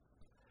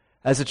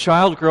As a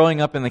child growing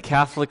up in the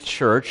Catholic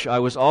Church, I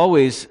was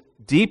always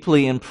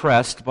deeply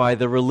impressed by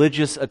the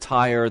religious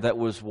attire that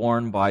was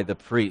worn by the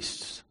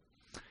priests.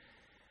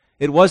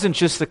 It wasn't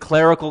just the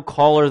clerical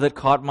collar that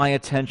caught my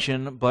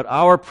attention, but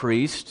our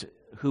priest,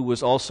 who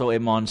was also a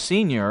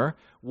Monsignor,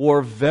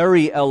 wore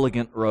very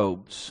elegant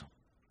robes.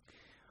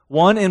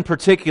 One in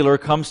particular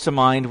comes to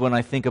mind when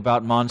I think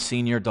about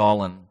Monsignor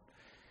Dolan.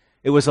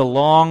 It was a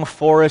long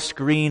forest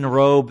green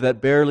robe that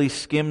barely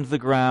skimmed the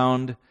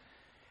ground,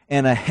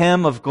 and a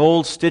hem of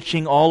gold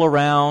stitching all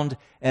around,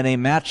 and a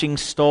matching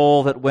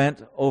stole that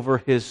went over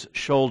his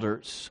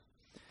shoulders.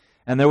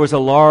 And there was a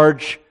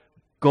large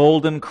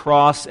golden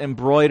cross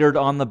embroidered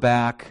on the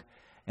back,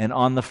 and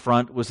on the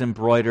front was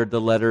embroidered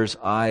the letters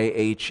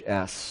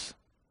IHS.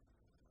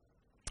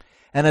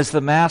 And as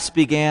the Mass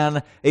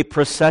began, a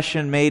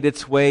procession made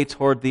its way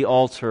toward the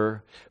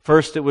altar.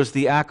 First it was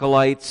the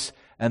acolytes,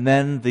 and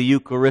then the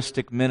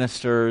Eucharistic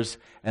ministers,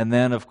 and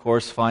then, of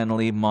course,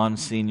 finally,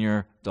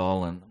 Monsignor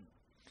Dolan.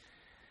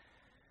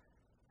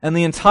 And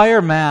the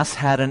entire Mass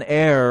had an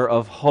air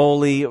of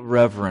holy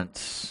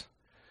reverence.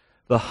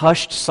 The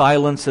hushed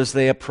silence as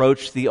they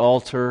approached the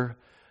altar,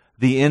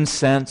 the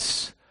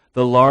incense,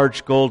 the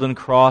large golden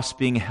cross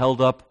being held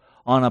up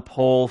on a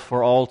pole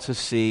for all to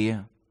see.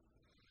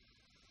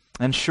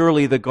 And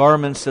surely the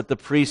garments that the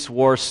priests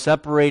wore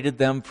separated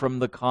them from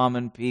the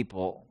common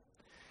people.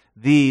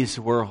 These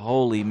were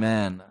holy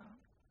men.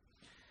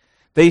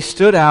 They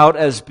stood out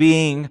as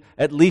being,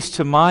 at least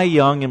to my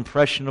young,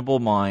 impressionable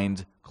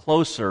mind,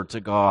 closer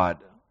to God.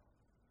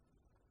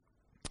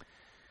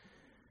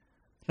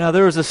 Now,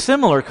 there was a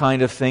similar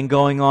kind of thing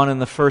going on in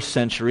the first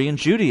century in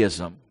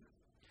Judaism.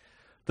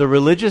 The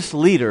religious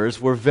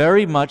leaders were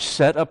very much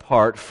set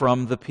apart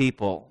from the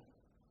people.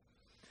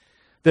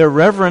 Their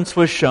reverence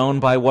was shown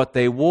by what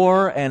they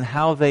wore and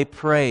how they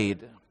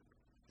prayed.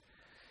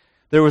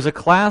 There was a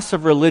class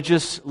of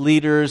religious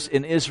leaders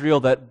in Israel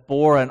that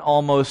bore an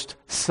almost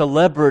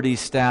celebrity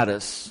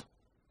status.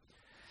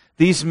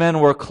 These men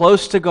were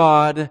close to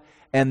God,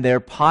 and their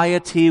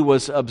piety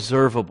was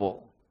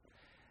observable,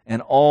 and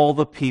all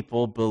the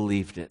people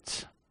believed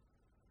it.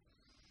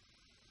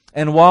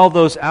 And while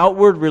those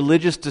outward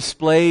religious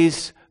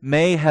displays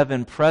may have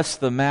impressed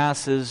the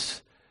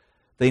masses,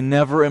 they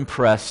never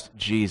impressed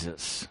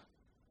Jesus.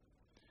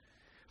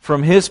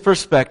 From his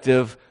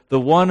perspective, the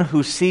one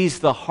who sees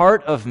the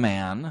heart of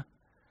man,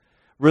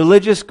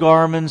 religious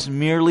garments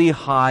merely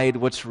hide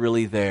what's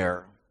really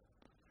there.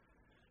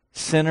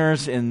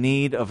 Sinners in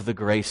need of the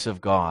grace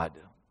of God.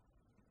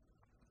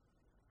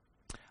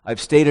 I've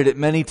stated it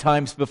many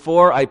times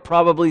before. I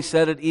probably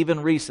said it even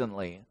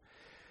recently.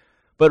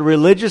 But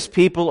religious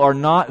people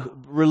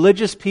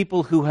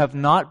who have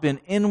not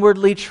been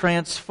inwardly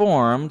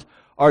transformed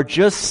are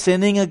just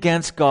sinning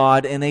against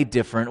God in a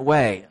different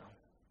way.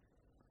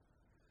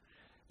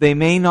 They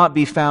may not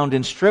be found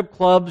in strip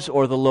clubs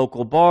or the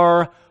local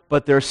bar,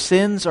 but their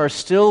sins are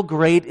still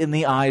great in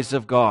the eyes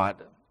of God.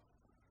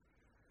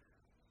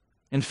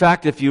 In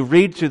fact, if you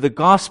read through the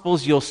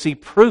Gospels, you'll see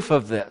proof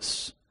of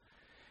this.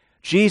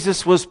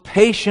 Jesus was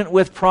patient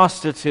with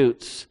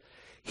prostitutes.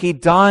 He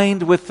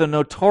dined with the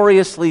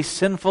notoriously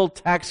sinful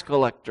tax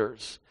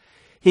collectors.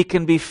 He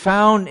can be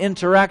found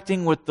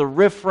interacting with the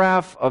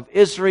riffraff of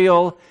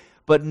Israel,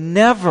 but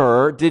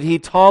never did he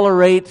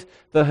tolerate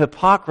the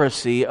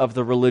hypocrisy of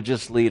the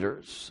religious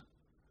leaders.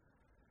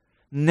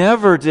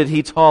 Never did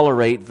he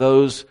tolerate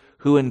those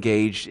who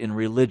engaged in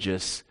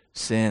religious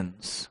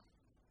sins.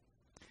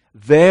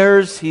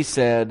 Theirs, he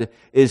said,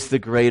 is the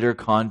greater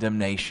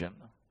condemnation.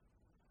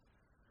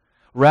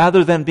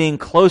 Rather than being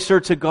closer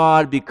to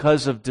God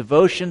because of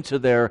devotion to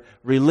their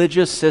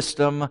religious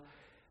system,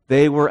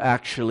 they were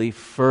actually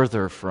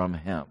further from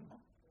Him.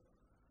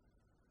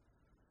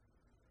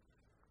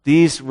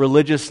 These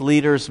religious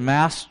leaders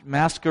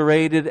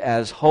masqueraded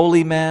as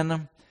holy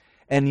men,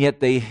 and yet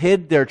they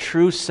hid their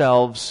true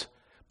selves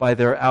by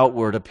their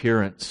outward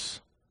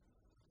appearance.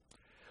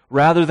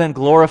 Rather than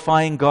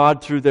glorifying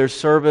God through their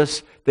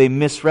service, they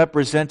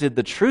misrepresented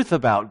the truth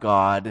about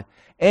God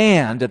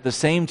and, at the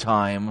same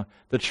time,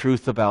 the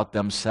truth about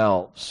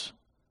themselves.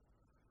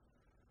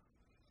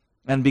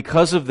 And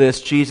because of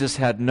this, Jesus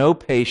had no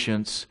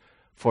patience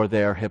for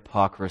their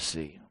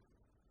hypocrisy.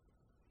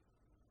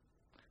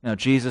 Now,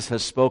 Jesus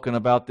has spoken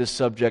about this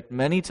subject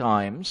many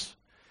times.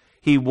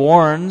 He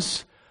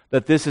warns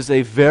that this is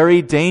a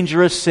very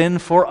dangerous sin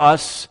for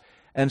us,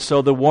 and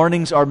so the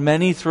warnings are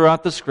many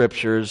throughout the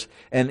Scriptures,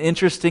 and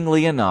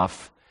interestingly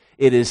enough,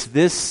 it is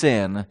this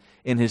sin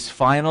in His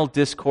final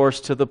discourse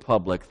to the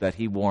public that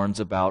He warns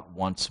about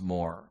once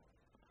more.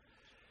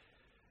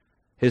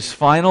 His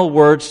final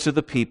words to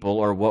the people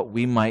are what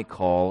we might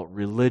call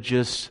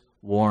religious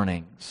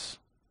warnings.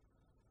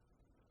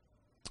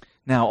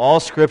 Now, all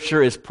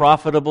Scripture is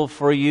profitable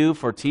for you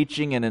for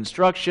teaching and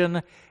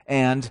instruction,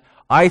 and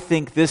I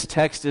think this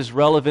text is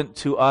relevant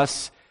to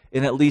us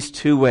in at least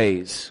two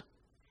ways.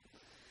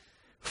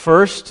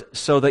 First,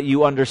 so that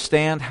you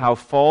understand how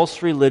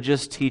false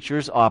religious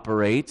teachers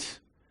operate,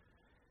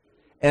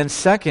 and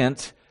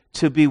second,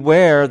 to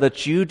beware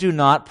that you do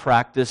not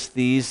practice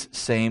these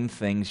same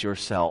things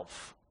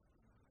yourself.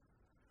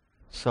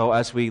 So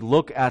as we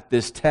look at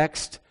this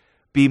text,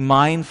 be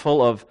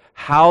mindful of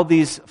how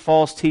these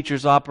false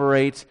teachers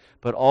operate,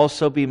 but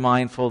also be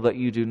mindful that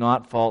you do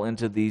not fall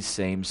into these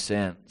same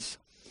sins.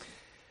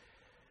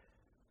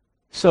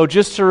 So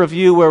just to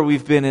review where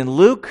we've been in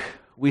Luke,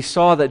 we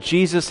saw that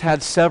Jesus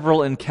had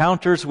several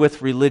encounters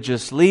with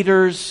religious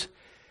leaders.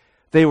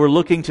 They were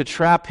looking to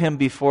trap him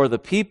before the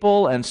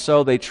people, and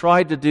so they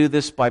tried to do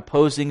this by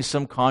posing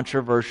some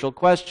controversial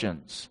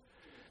questions.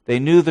 They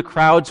knew the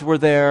crowds were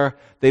there.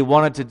 They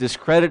wanted to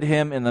discredit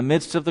him in the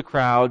midst of the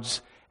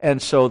crowds,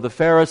 and so the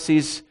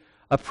Pharisees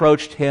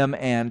approached him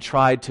and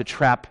tried to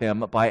trap him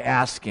by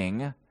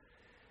asking,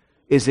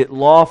 "Is it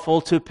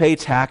lawful to pay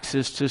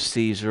taxes to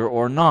Caesar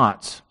or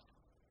not?"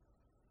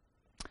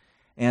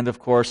 And of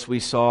course, we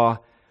saw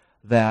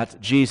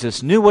that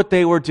Jesus knew what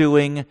they were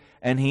doing,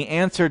 and he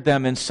answered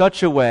them in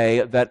such a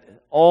way that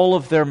all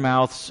of their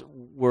mouths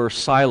were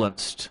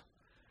silenced.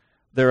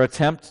 Their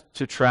attempt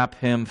to trap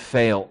him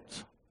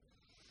failed.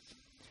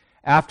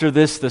 After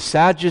this, the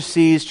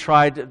Sadducees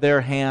tried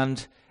their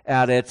hand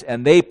at it,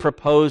 and they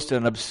proposed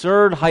an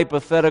absurd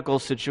hypothetical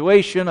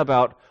situation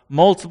about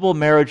multiple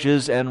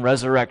marriages and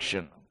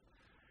resurrection.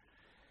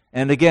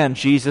 And again,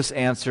 Jesus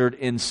answered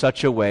in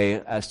such a way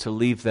as to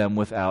leave them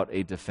without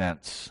a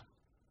defense.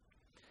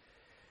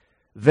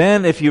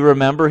 Then, if you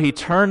remember, he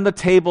turned the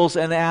tables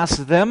and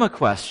asked them a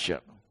question.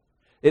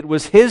 It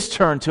was his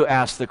turn to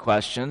ask the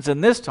questions,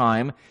 and this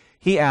time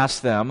he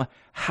asked them,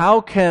 "How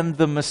can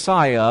the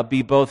Messiah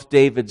be both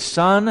David's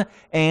son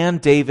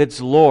and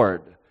David's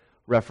Lord?"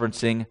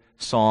 Referencing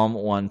Psalm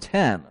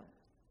 110.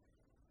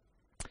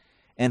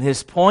 And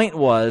his point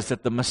was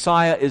that the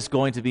Messiah is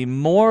going to be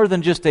more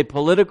than just a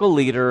political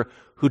leader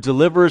who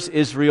delivers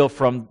Israel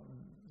from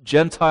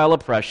Gentile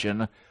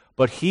oppression,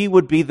 but he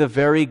would be the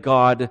very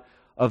God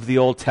of the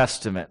Old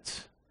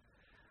Testament.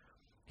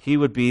 He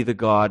would be the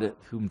God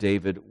whom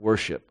David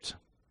worshipped.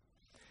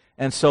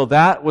 And so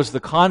that was the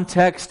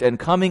context, and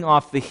coming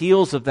off the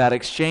heels of that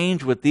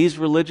exchange with these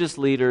religious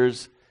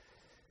leaders,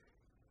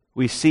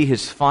 we see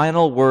his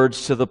final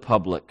words to the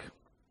public.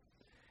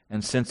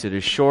 And since it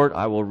is short,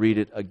 I will read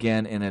it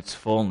again in its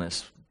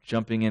fullness.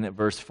 Jumping in at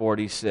verse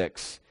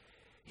 46.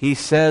 He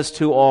says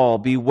to all,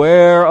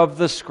 "Beware of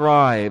the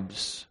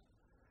scribes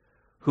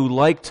who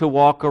like to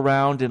walk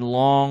around in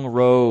long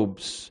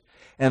robes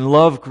and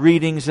love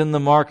greetings in the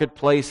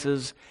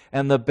marketplaces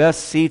and the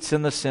best seats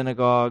in the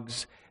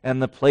synagogues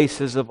and the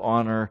places of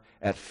honor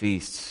at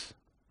feasts,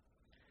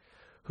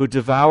 who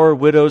devour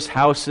widows'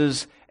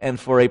 houses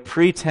and for a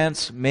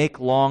pretense make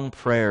long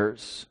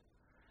prayers.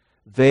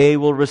 They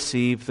will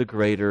receive the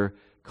greater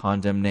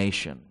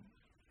condemnation."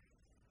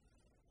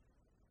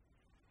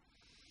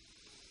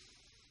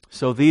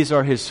 So these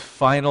are his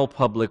final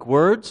public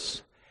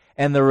words,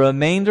 and the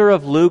remainder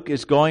of Luke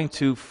is going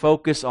to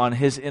focus on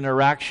his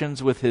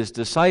interactions with his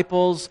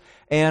disciples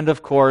and,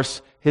 of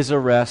course, his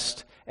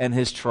arrest and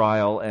his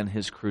trial and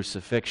his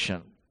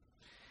crucifixion.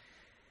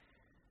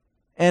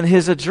 And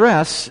his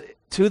address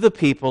to the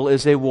people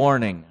is a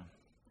warning,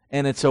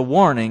 and it's a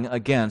warning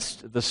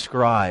against the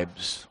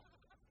scribes.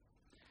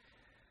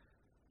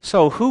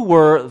 So who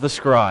were the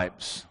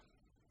scribes?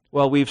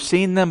 Well, we've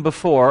seen them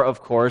before, of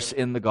course,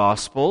 in the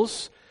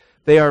Gospels.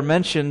 They are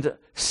mentioned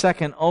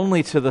second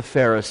only to the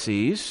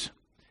Pharisees.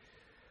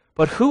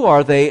 But who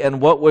are they and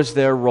what was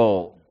their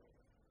role?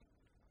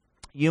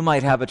 You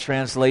might have a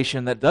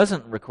translation that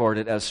doesn't record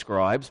it as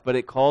scribes, but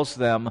it calls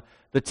them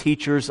the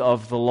teachers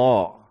of the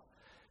law.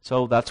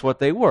 So that's what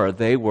they were.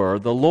 They were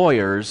the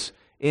lawyers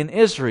in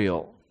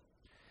Israel.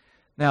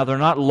 Now, they're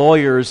not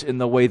lawyers in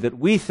the way that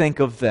we think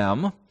of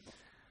them.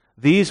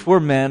 These were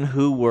men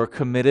who were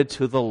committed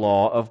to the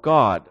law of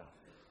God.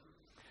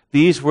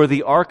 These were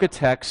the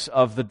architects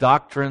of the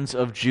doctrines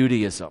of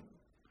Judaism.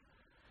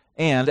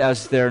 And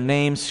as their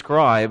name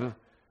scribe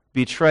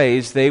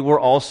betrays, they were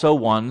also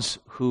ones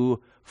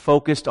who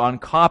focused on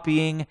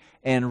copying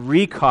and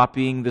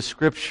recopying the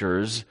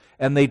scriptures,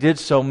 and they did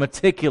so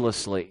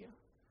meticulously.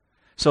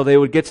 So they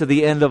would get to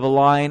the end of a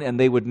line, and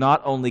they would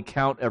not only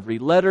count every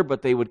letter,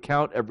 but they would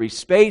count every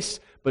space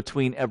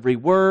between every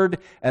word,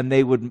 and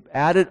they would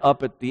add it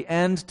up at the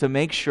end to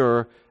make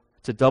sure,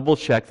 to double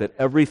check that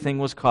everything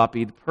was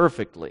copied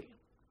perfectly.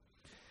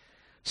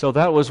 So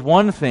that was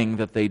one thing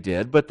that they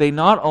did, but they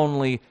not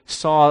only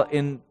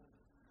followed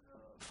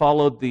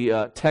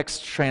the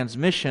text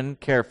transmission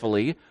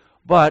carefully,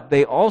 but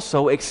they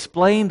also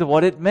explained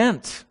what it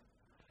meant.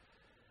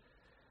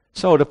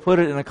 So to put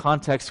it in a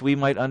context we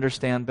might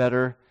understand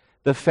better,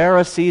 the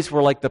Pharisees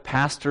were like the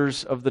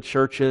pastors of the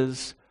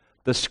churches.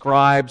 The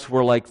scribes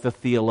were like the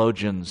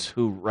theologians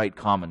who write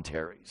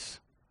commentaries.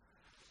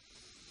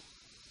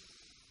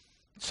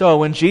 So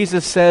when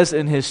Jesus says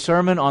in his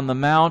Sermon on the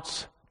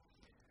Mount,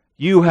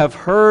 "You have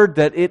heard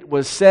that it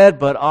was said,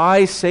 but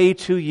I say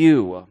to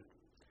you,"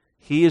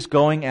 he is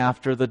going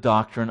after the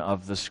doctrine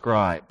of the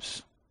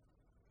scribes.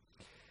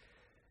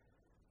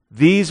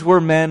 These were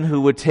men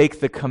who would take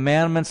the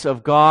commandments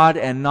of God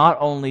and not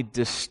only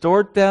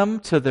distort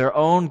them to their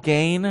own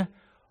gain,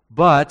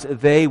 but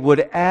they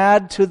would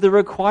add to the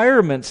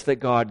requirements that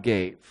God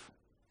gave.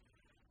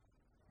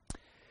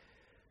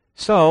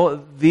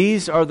 So,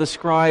 these are the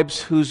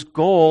scribes whose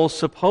goal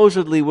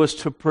supposedly was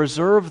to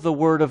preserve the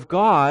Word of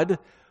God,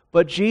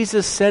 but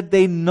Jesus said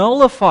they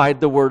nullified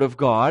the Word of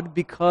God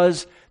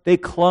because they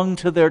clung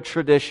to their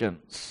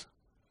traditions.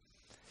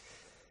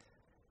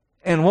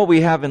 And what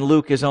we have in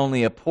Luke is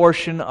only a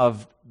portion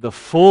of the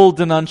full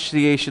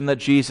denunciation that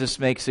Jesus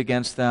makes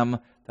against them.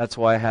 That's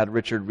why I had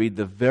Richard read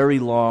the very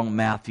long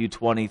Matthew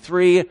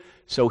 23,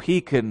 so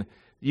you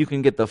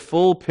can get the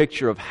full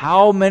picture of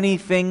how many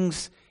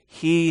things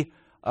he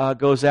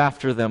goes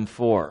after them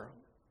for.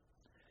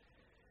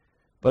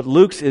 But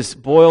Luke's is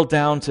boiled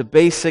down to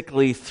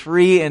basically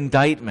 3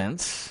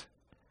 indictments,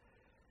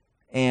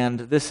 and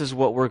this is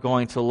what we're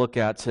going to look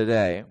at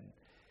today.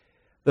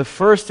 The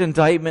first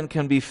indictment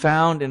can be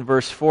found in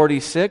verse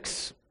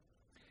 46,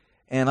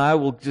 and I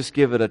will just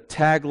give it a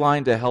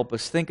tagline to help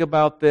us think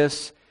about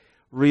this.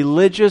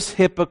 Religious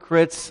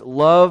hypocrites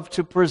love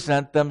to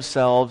present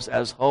themselves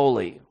as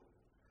holy.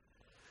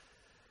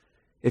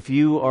 If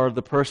you are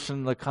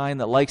the kind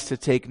that likes to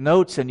take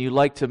notes and you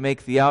like to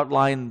make the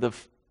outline, the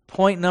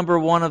point number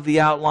 1 of the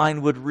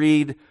outline would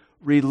read,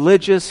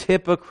 religious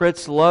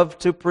hypocrites love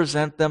to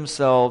present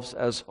themselves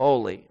as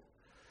holy.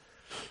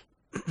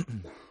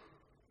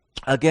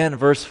 Again,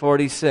 verse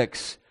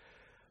 46,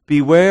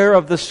 beware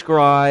of the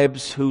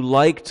scribes who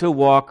like to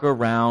walk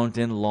around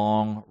in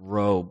long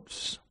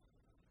robes.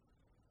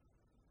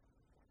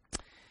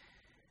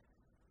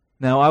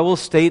 Now, I will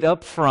state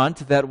up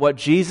front that what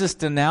Jesus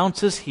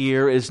denounces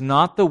here is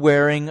not the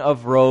wearing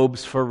of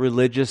robes for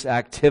religious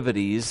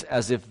activities,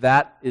 as if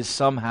that is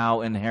somehow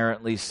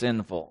inherently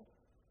sinful.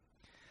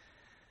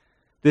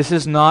 This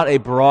is not a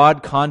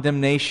broad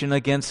condemnation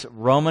against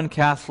Roman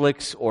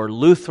Catholics or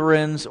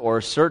Lutherans or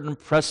certain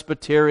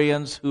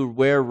Presbyterians who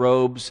wear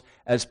robes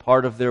as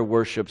part of their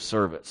worship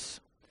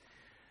service.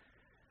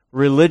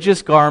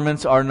 Religious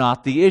garments are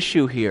not the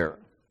issue here.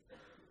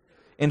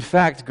 In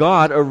fact,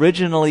 God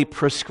originally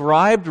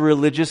prescribed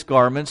religious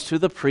garments to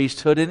the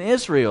priesthood in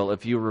Israel,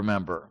 if you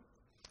remember.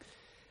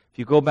 If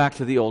you go back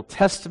to the Old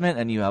Testament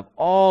and you have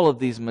all of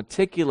these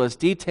meticulous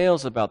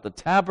details about the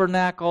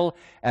tabernacle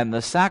and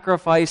the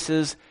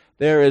sacrifices,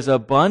 there is a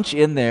bunch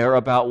in there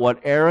about what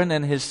Aaron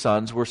and his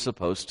sons were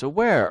supposed to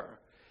wear.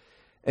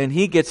 And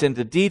he gets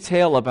into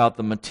detail about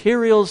the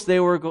materials they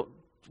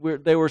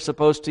were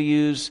supposed to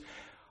use,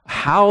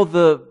 how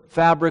the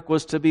fabric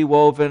was to be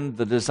woven,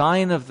 the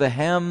design of the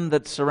hem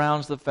that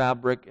surrounds the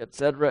fabric,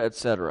 etc.,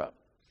 etc.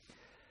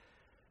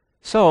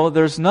 So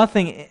there's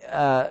nothing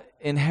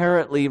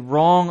inherently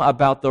wrong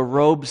about the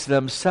robes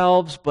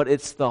themselves, but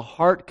it's the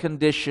heart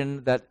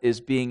condition that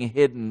is being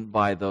hidden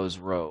by those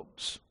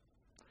robes.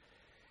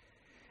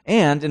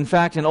 And, in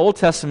fact, in Old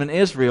Testament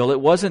Israel,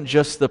 it wasn't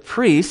just the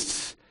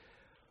priests,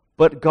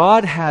 but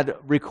God had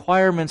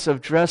requirements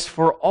of dress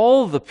for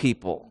all the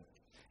people.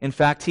 In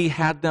fact, He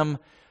had them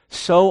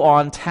sew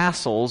on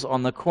tassels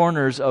on the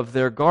corners of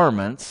their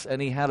garments,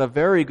 and He had a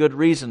very good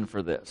reason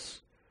for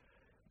this.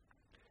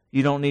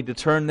 You don't need to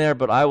turn there,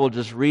 but I will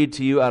just read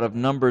to you out of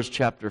Numbers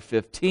chapter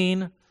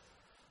 15.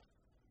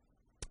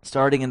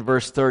 Starting in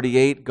verse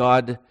 38,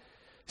 God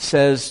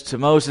says to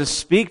Moses,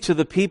 "Speak to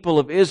the people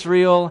of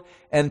Israel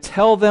and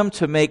tell them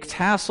to make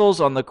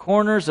tassels on the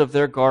corners of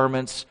their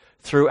garments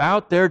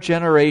throughout their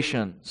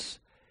generations,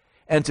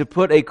 and to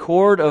put a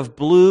cord of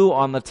blue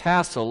on the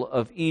tassel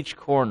of each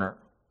corner.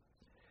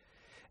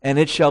 And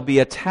it shall be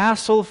a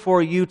tassel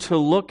for you to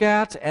look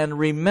at and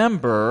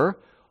remember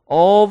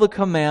all the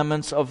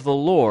commandments of the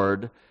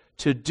Lord,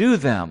 to do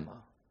them,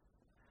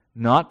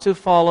 not to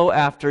follow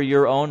after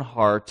your own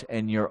heart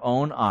and your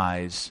own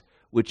eyes,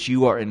 which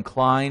you are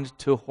inclined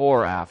to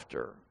whore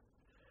after.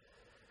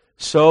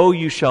 So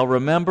you shall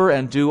remember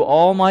and do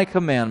all my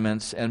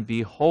commandments and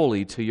be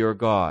holy to your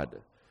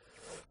God."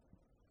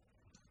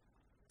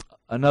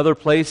 Another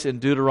place in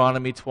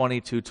Deuteronomy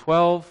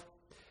 22:12,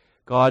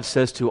 God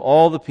says to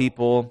all the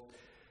people,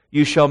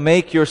 "You shall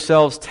make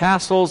yourselves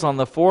tassels on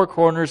the four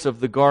corners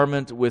of the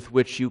garment with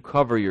which you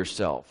cover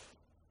yourself."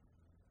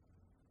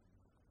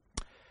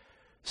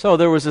 So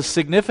there was a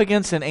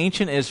significance in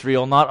ancient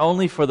Israel not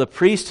only for the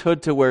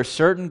priesthood to wear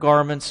certain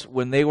garments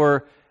when they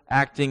were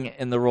acting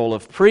in the role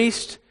of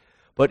priest,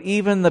 but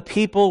even the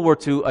people were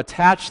to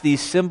attach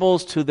these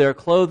symbols to their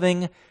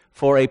clothing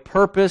for a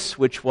purpose,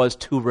 which was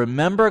to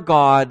remember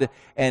God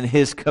and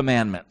His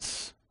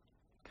commandments.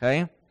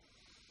 Okay?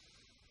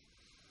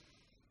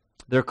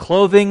 Their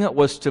clothing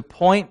was to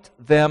point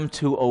them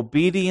to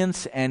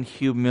obedience and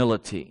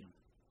humility.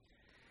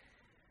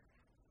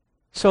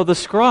 So the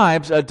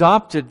scribes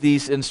adopted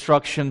these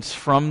instructions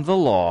from the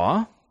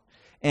law,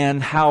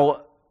 and the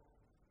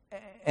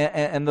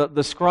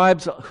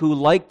scribes who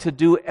liked to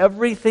do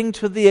everything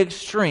to the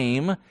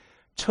extreme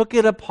took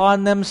it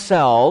upon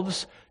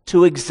themselves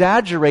to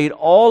exaggerate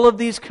all of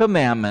these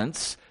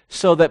commandments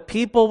so that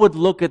people would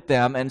look at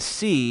them and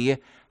see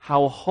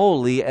how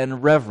holy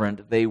and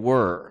reverent they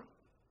were.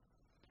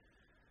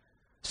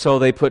 So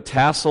they put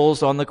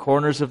tassels on the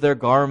corners of their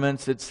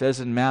garments. It says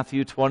in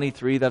Matthew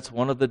 23, that's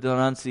one of the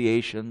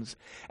denunciations.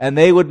 And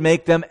they would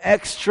make them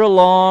extra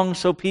long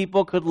so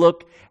people could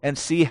look and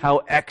see how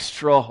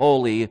extra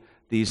holy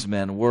these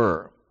men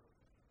were.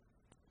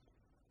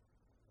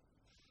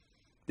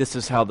 This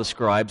is how the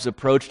scribes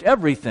approached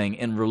everything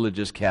in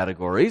religious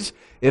categories.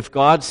 If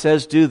God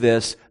says do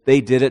this,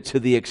 they did it to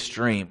the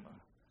extreme.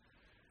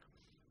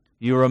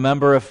 You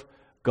remember if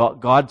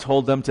God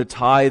told them to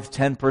tithe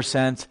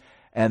 10%,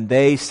 and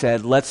they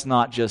said, let's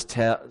not just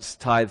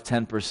tithe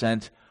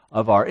 10%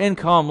 of our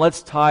income,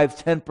 let's tithe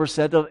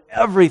 10% of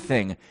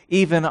everything,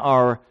 even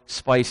our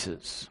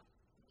spices.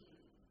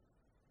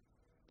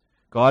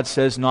 God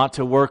says not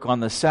to work on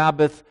the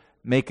Sabbath,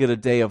 make it a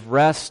day of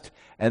rest,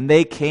 and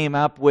they came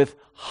up with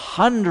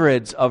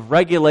hundreds of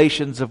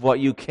regulations of what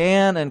you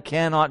can and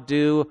cannot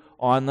do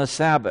on the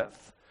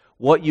Sabbath,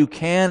 what you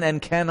can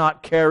and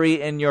cannot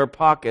carry in your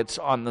pockets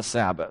on the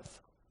Sabbath,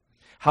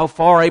 how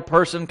far a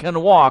person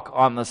can walk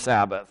on the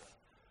Sabbath.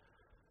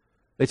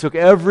 They took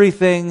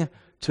everything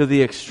to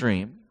the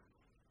extreme.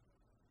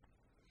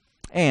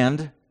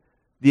 And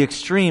the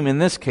extreme in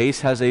this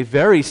case has a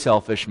very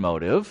selfish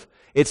motive.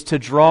 It's to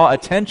draw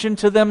attention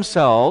to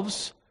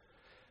themselves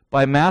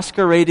by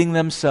masquerading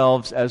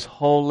themselves as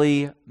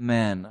holy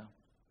men.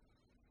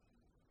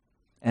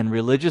 And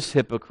religious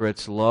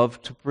hypocrites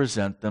love to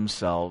present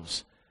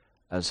themselves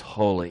as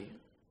holy.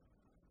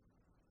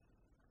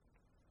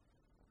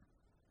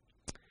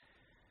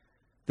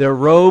 Their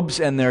robes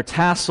and their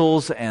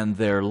tassels and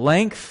their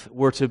length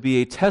were to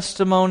be a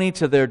testimony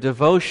to their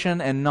devotion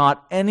and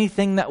not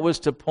anything that was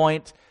to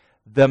point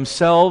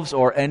themselves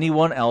or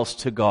anyone else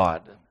to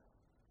God.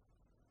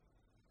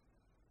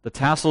 The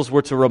tassels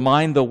were to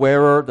remind the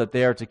wearer that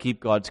they are to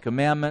keep God's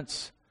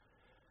commandments,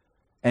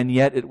 and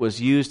yet it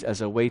was used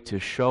as a way to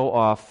show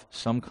off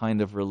some kind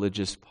of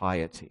religious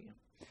piety.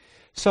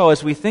 So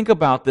as we think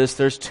about this,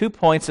 there's 2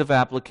 points of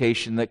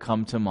application that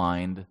come to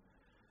mind.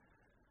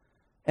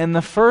 And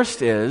the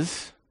first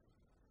is,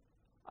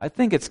 I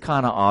think it's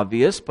kind of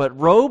obvious, but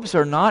robes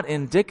are not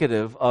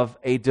indicative of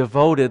a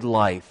devoted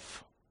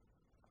life.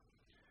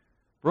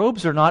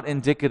 Robes are not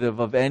indicative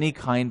of any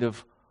kind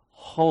of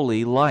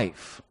holy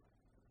life.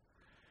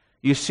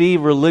 You see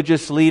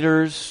religious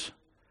leaders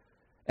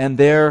and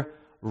their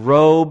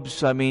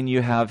robes. I mean,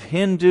 you have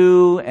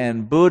Hindu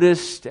and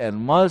Buddhist and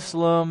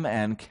Muslim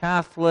and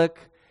Catholic.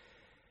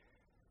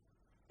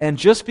 And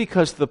just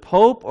because the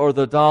Pope or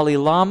the Dalai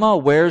Lama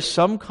wears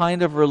some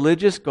kind of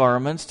religious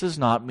garments does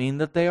not mean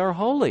that they are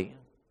holy.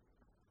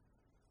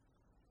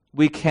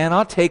 We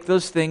cannot take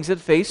those things at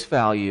face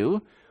value.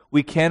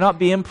 We cannot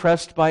be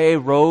impressed by a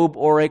robe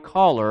or a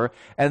collar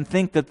and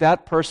think that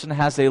that person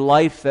has a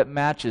life that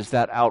matches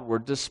that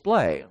outward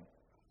display.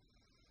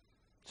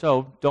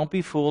 So don't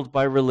be fooled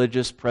by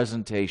religious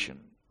presentation.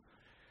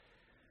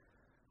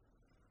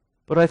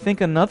 But I think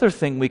another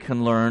thing we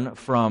can learn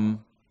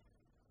from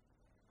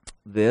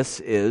this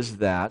is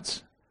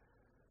that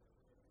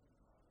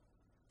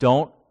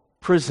don't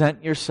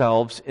present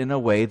yourselves in a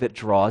way that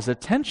draws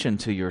attention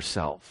to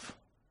yourself,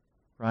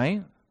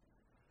 right?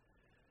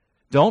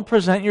 Don't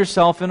present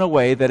yourself in a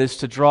way that is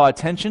to draw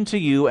attention to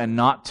you and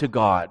not to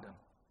God.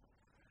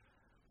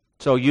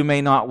 So you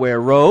may not wear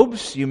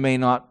robes, you may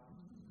not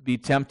be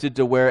tempted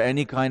to wear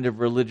any kind of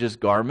religious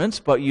garments,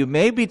 but you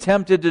may be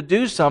tempted to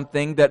do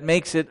something that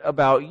makes it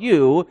about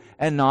you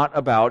and not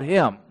about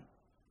Him.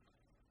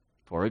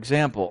 For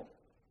example,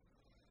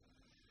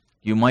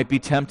 you might be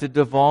tempted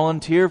to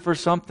volunteer for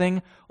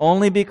something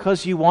only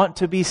because you want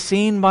to be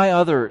seen by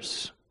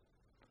others.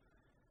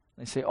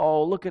 They say,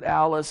 oh, look at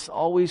Alice,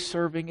 always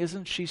serving.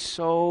 Isn't she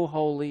so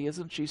holy?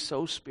 Isn't she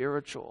so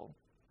spiritual?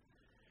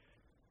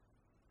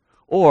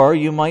 Or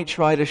you might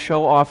try to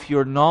show off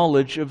your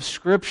knowledge of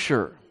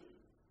Scripture.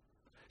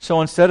 So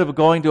instead of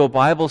going to a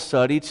Bible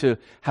study to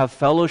have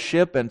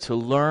fellowship and to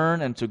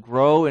learn and to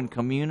grow in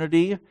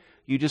community,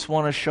 you just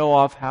want to show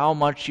off how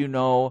much you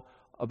know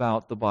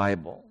about the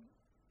Bible.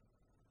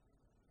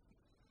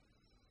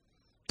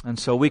 And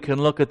so we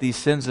can look at these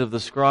sins of the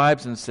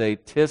scribes and say,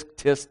 tisk,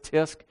 tisk,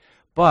 tisk.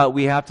 But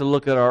we have to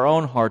look at our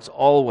own hearts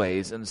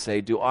always and say,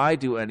 do I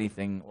do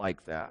anything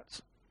like that?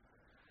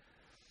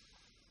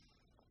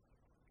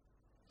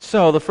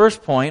 So the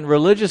first point,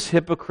 religious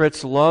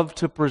hypocrites love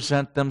to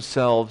present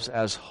themselves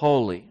as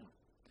holy.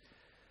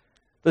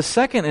 The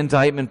second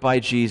indictment by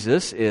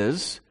Jesus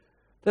is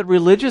that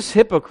religious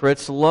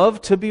hypocrites love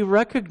to be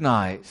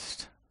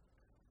recognized.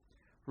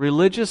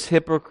 Religious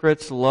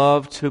hypocrites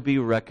love to be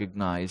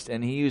recognized.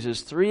 And he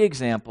uses 3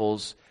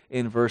 examples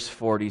in verse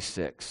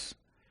 46.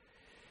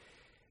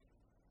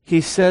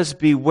 He says,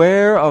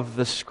 beware of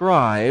the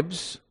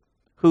scribes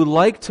who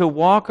like to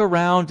walk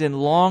around in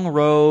long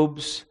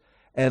robes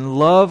and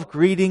love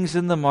greetings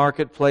in the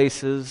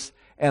marketplaces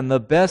and the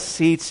best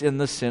seats in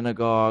the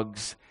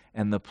synagogues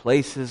and the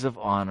places of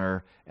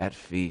honor at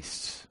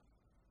feasts.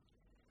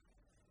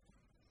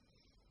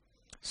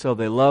 So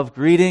they love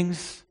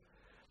greetings,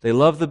 they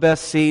love the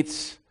best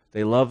seats,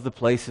 they love the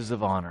places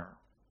of honor.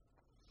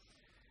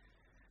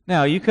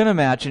 Now, you can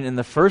imagine in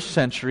the first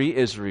century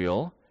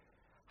Israel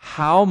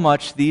how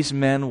much these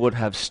men would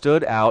have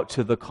stood out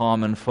to the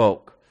common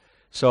folk.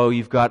 So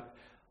you've got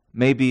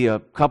maybe a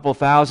couple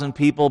thousand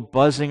people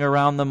buzzing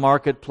around the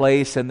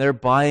marketplace, and they're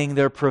buying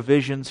their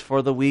provisions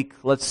for the week,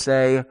 let's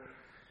say.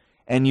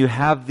 And you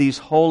have these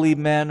holy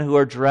men who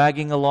are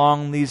dragging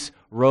along these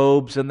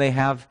robes, and they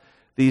have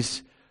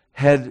these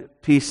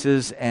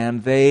headpieces,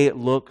 and they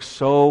look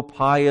so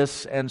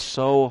pious and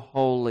so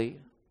holy.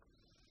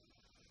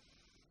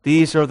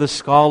 These are the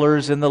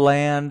scholars in the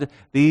land.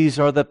 These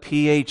are the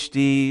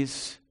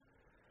PhDs.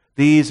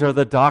 These are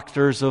the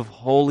doctors of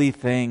holy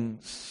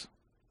things.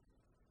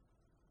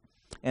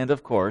 And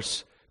of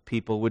course,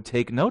 people would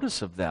take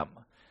notice of them.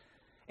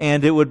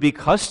 And it would be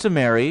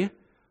customary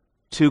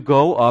to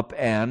go up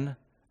and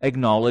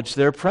acknowledge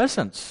their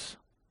presence.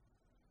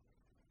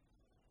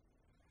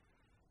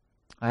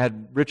 I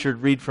had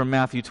Richard read from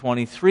Matthew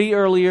 23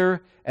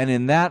 earlier, and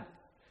in that,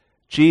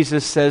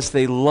 Jesus says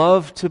they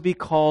love to be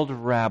called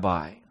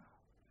rabbi.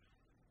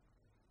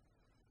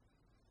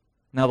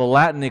 Now, the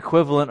Latin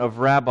equivalent of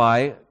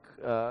rabbi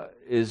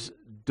is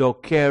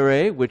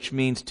docere, which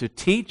means to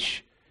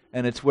teach,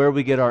 and it's where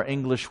we get our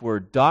English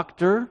word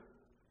doctor.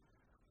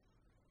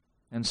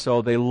 And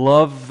so they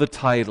love the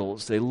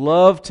titles. They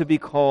love to be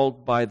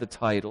called by the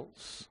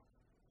titles.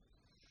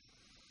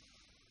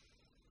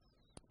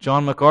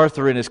 John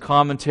MacArthur, in his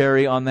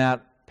commentary on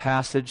that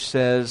passage,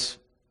 says,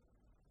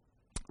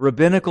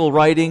 rabbinical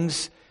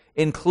writings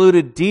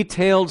included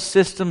detailed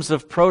systems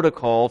of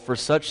protocol for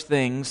such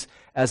things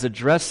as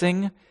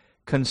addressing,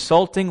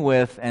 consulting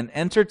with, and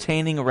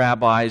entertaining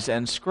rabbis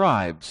and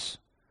scribes.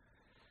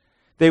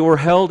 They were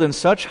held in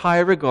such high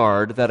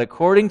regard that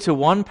according to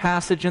one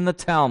passage in the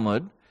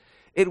Talmud,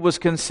 it was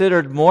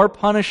considered more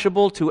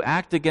punishable to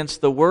act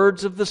against the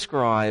words of the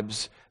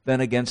scribes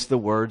than against the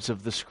words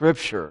of the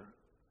Scripture.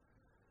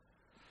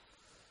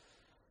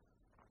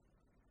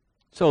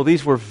 So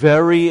these were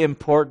very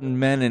important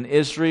men in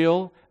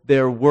Israel.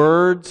 Their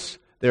words,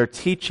 their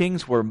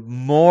teachings were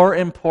more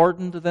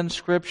important than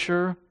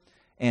Scripture,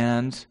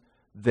 and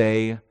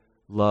they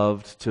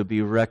loved to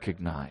be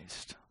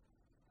recognized.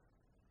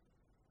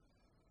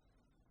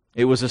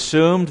 It was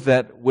assumed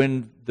that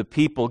when the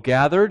people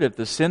gathered at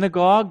the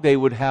synagogue, they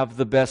would have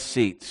the best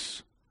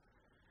seats.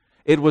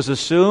 It was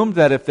assumed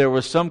that if there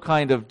was some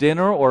kind of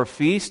dinner or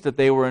feast that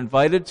they were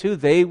invited to,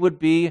 they would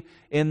be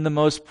in the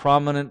most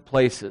prominent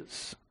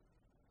places,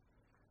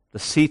 the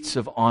seats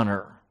of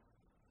honor.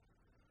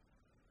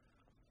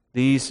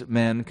 These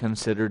men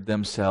considered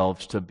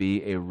themselves to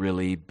be a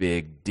really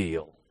big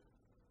deal.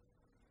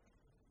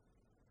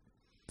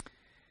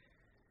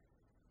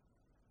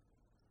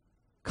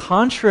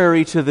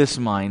 Contrary to this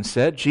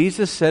mindset,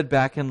 Jesus said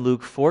back in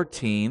Luke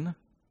 14,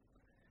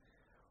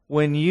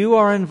 when you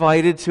are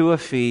invited to a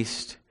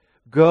feast,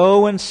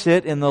 go and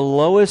sit in the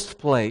lowest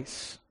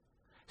place,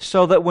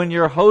 so that when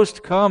your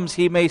host comes,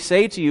 he may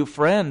say to you,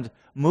 friend,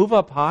 move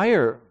up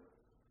higher.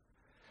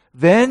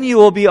 Then you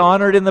will be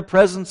honored in the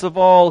presence of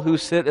all who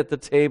sit at the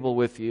table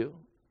with you.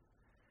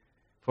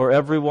 For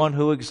everyone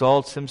who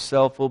exalts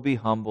himself will be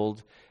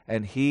humbled,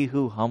 and he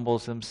who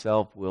humbles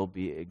himself will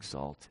be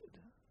exalted.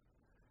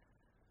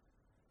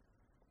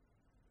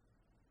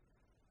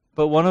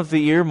 But one of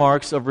the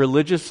earmarks of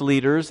religious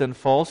leaders and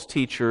false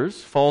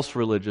teachers, false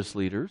religious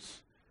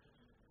leaders,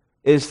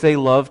 is they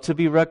love to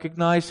be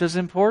recognized as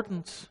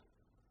important.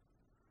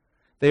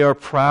 They are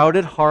proud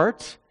at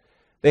heart.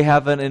 They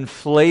have an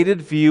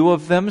inflated view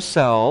of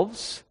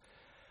themselves,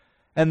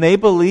 and they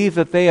believe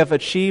that they have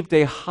achieved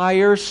a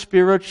higher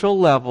spiritual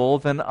level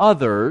than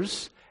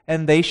others,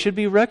 and they should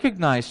be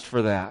recognized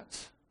for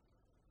that.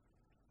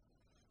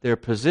 Their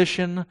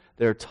position,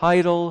 their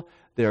title,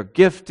 their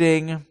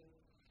gifting,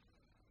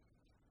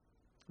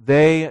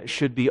 they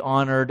should be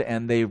honored,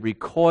 and they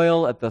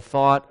recoil at the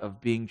thought of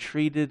being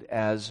treated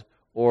as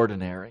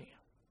ordinary.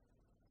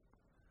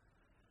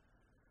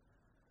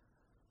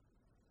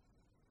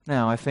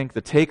 Now, I think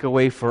the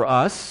takeaway for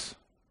us,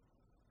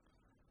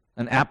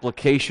 an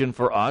application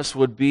for us,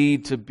 would be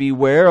to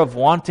beware of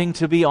wanting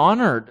to be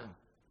honored.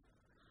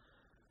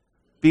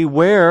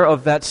 Beware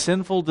of that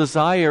sinful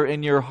desire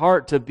in your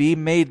heart to be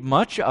made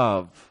much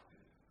of.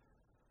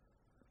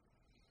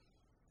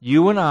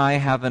 You and I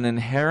have an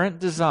inherent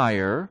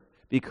desire,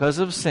 because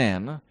of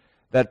sin,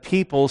 that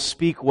people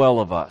speak well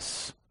of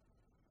us.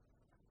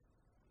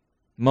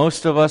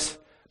 Most of us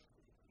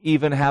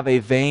even have a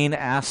vain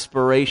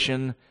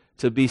aspiration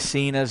to be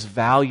seen as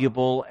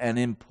valuable and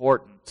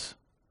important.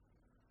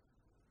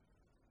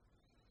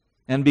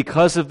 And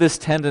because of this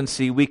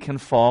tendency, we can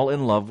fall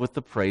in love with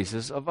the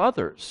praises of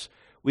others.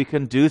 We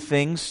can do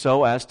things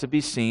so as to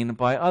be seen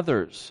by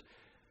others.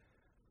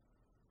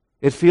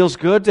 It feels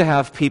good to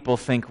have people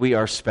think we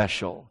are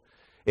special.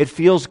 It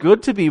feels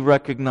good to be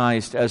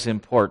recognized as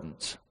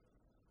important.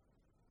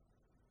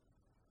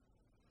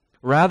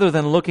 Rather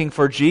than looking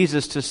for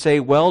Jesus to say,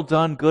 well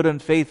done, good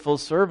and faithful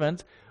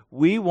servant,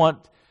 we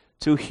want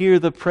to hear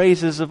the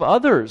praises of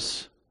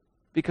others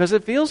because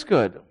it feels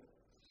good.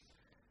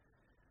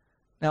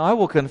 Now, I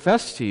will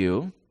confess to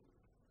you,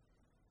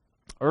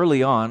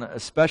 early on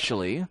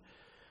especially,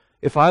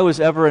 if I was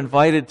ever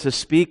invited to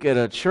speak at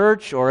a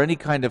church or any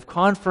kind of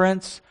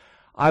conference,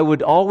 I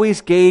would always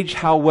gauge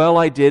how well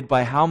I did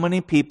by how many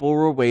people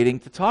were waiting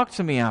to talk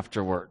to me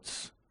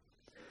afterwards.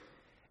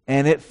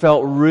 And it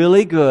felt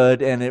really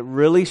good, and it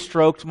really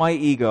stroked my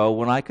ego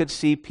when I could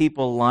see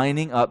people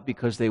lining up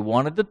because they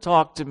wanted to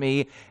talk to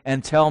me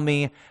and tell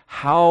me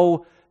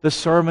how the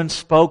sermon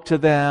spoke to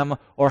them,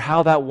 or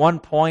how that one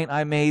point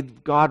I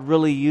made God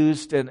really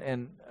used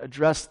and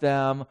addressed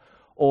them,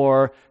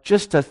 or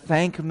just to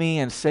thank me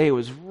and say it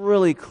was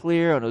really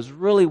clear and it was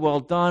really well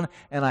done.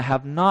 And I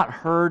have not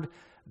heard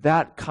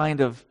that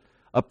kind of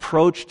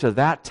approach to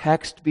that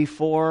text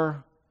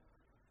before.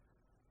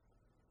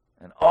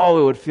 And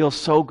it would feel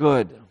so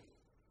good.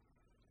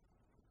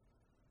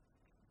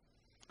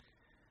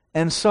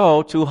 And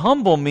so, to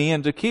humble me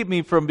and to keep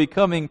me from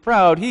becoming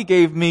proud, He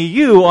gave me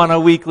you on a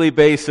weekly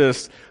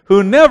basis,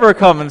 who never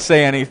come and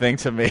say anything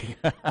to me.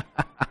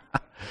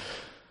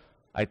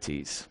 I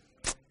tease.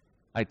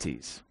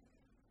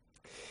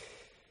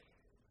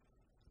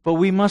 But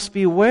we must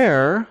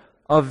beware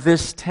of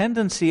this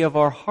tendency of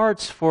our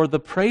hearts for the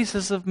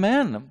praises of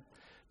men.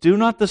 Do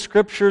not the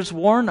Scriptures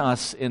warn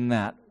us in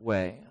that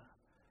way?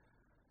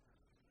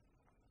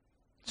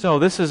 So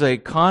this is a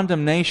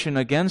condemnation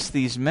against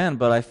these men,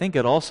 but I think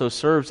it also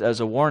serves as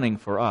a warning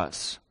for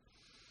us.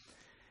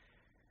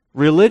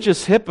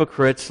 Religious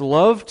hypocrites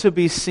love to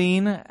be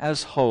seen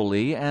as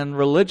holy, and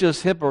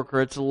religious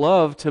hypocrites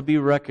love to be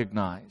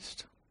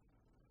recognized.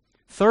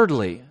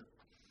 Thirdly,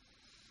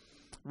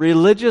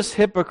 religious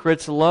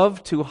hypocrites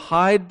love to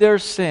hide their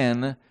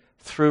sin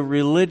through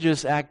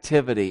religious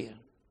activity.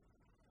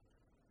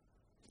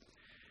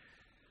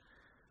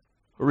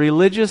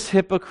 Religious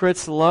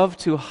hypocrites love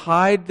to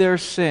hide their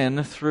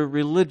sin through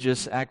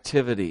religious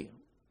activity.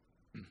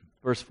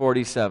 Verse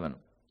 47.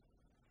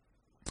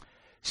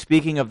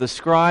 Speaking of the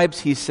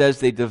scribes, he says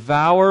they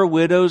devour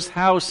widows'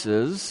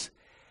 houses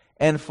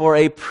and for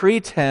a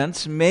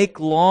pretense make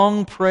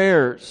long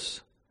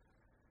prayers.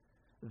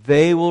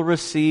 They will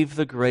receive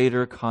the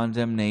greater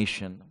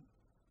condemnation.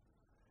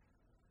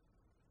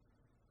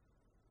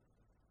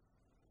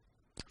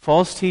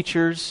 False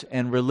teachers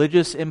and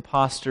religious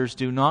impostors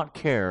do not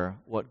care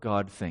what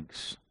God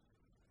thinks.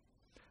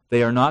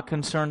 They are not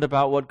concerned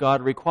about what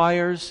God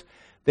requires.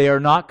 They are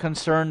not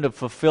concerned of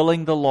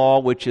fulfilling the law,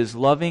 which is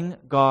loving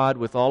God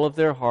with all of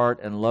their heart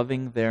and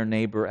loving their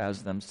neighbor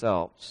as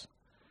themselves.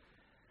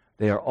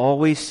 They are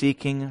always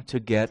seeking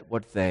to get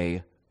what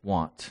they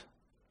want.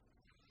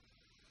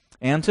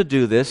 And to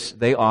do this,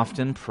 they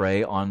often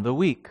prey on the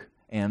weak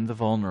and the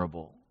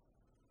vulnerable.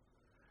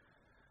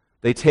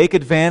 They take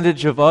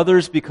advantage of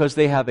others because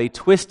they have a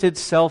twisted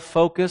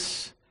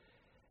self-focus,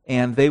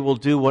 and they will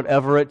do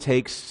whatever it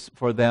takes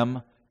for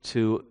them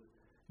to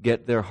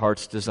get their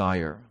heart's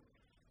desire.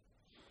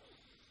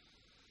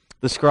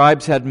 The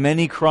scribes had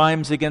many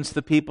crimes against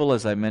the people,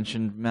 as I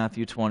mentioned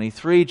Matthew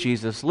 23.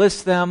 Jesus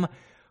lists them,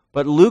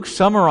 but Luke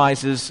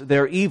summarizes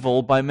their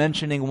evil by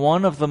mentioning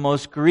one of the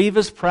most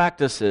grievous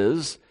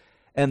practices,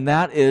 and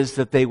that is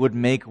that they would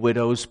make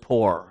widows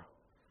poor.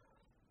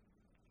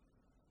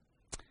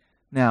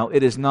 Now,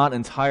 it is not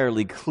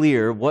entirely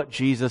clear what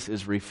Jesus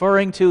is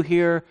referring to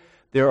here.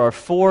 There are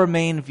four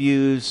main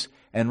views,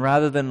 and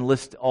rather than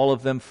list all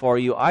of them for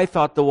you, I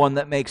thought the one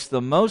that makes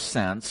the most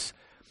sense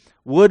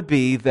would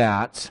be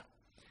that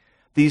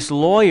these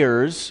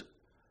lawyers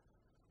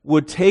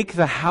would take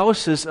the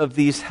houses of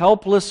these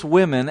helpless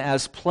women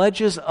as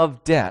pledges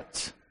of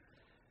debt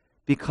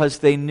because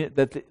they knew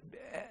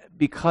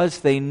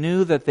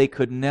that they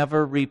could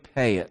never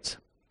repay it.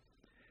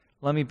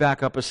 Let me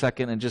back up a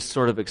second and just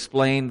sort of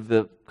explain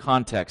the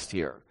context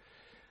here.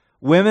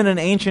 Women in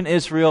ancient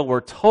Israel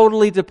were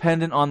totally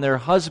dependent on their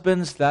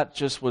husbands. That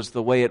just was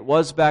the way it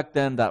was back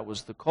then. That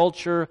was the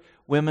culture.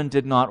 Women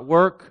did not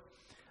work.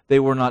 They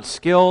were not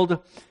skilled.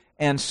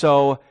 And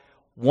so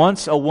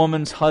once a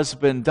woman's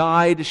husband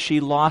died, she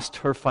lost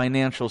her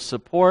financial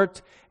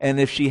support. And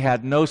if she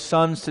had no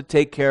sons to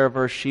take care of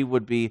her, she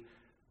would be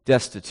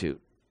destitute.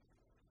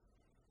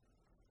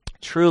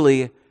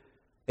 Truly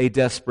a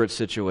desperate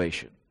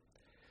situation.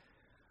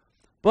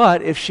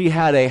 But if she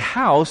had a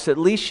house, at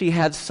least she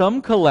had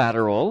some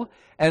collateral,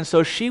 and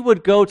so she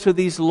would go to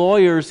these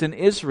lawyers in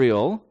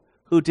Israel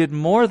who did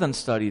more than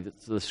study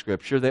the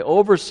Scripture. They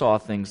oversaw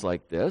things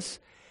like this,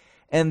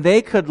 and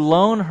they could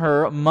loan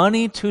her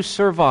money to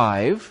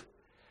survive,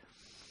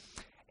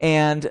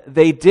 and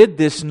they did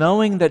this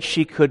knowing that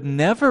she could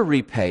never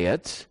repay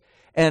it,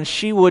 and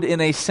she would, in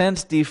a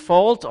sense,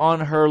 default on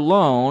her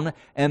loan,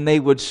 and they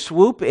would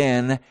swoop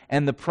in,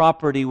 and the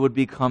property would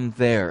become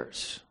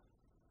theirs.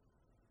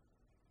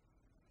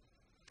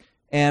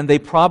 And they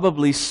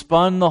probably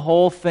spun the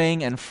whole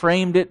thing and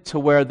framed it to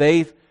where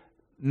they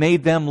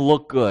made them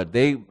look good.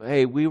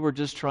 We were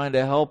just trying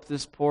to help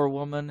this poor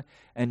woman,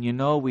 and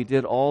we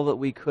did all that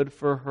we could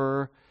for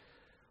her,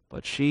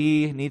 but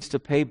she needs to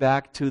pay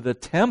back to the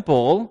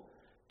temple,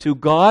 to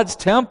God's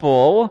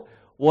temple,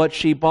 what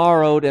she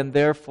borrowed, and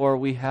therefore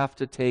we have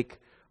to take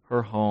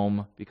her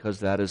home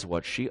because that is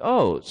what she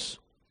owes.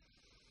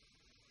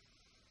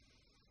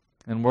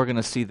 And we're going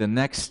to see the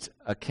next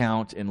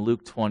account in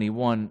Luke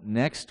 21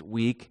 next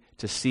week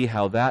to see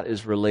how that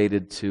is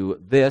related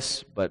to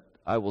this, but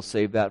I will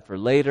save that for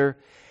later.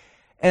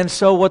 And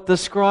so what the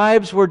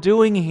scribes were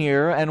doing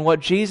here and what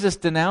Jesus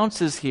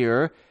denounces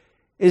here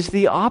is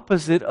the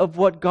opposite of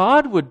what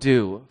God would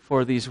do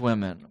for these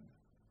women.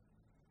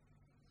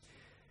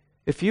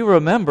 If you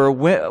remember,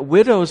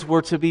 widows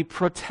were to be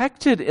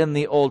protected in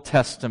the Old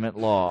Testament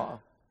law.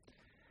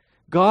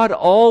 God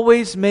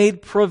always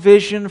made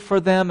provision for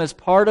them as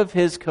part of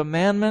His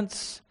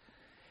commandments.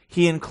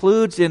 He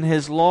includes in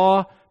His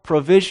law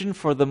provision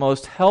for the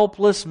most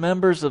helpless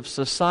members of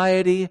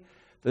society,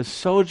 the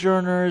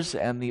sojourners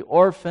and the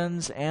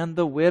orphans and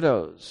the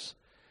widows.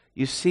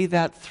 You see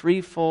that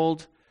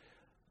threefold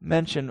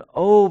mentioned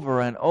over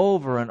and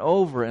over and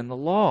over in the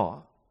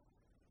law.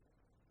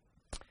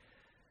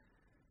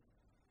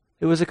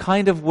 It was a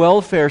kind of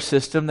welfare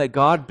system that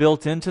God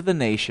built into the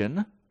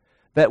nation,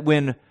 that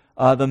when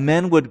the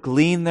men would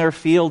glean their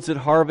fields at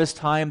harvest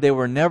time, they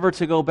were never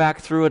to go back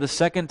through it a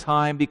second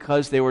time,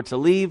 because they were to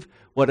leave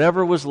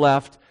whatever was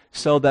left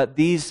so that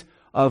these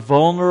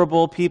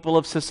vulnerable people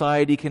of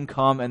society can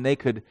come and they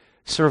could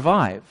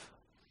survive.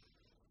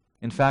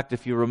 In fact,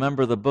 if you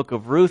remember the book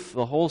of Ruth,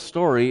 the whole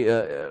story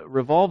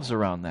revolves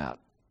around that.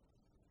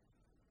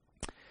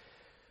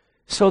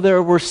 So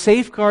there were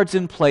safeguards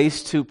in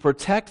place to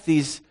protect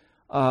these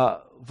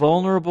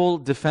vulnerable,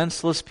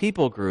 defenseless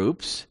people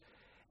groups.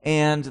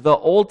 And the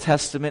Old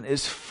Testament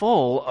is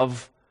full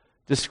of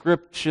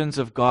descriptions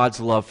of God's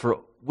love for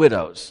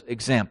widows.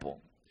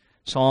 Example,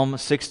 Psalm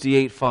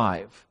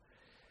 68:5.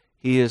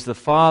 He is the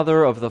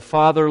father of the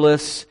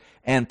fatherless,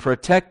 and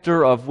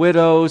protector of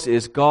widows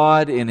is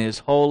God in His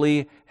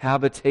holy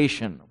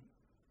habitation.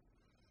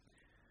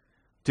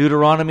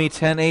 Deuteronomy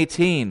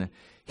 10:18.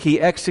 He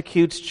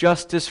executes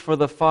justice for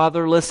the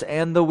fatherless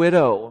and the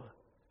widow,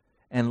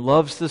 and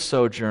loves the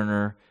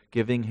sojourner,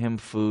 giving him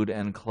food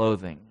and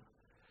clothing.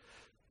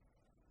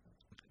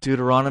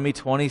 Deuteronomy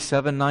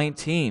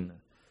 27:19.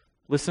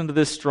 Listen to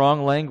this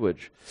strong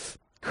language.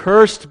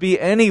 Cursed be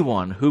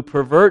anyone who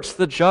perverts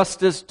the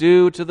justice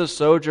due to the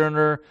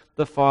sojourner,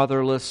 the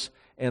fatherless,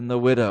 and the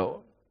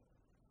widow.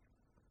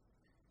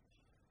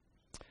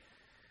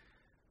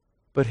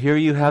 But here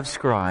you have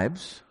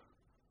scribes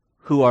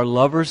who are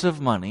lovers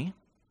of money.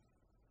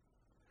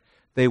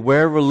 They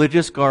wear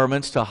religious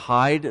garments to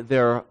hide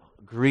their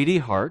greedy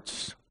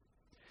hearts.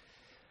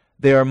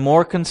 They are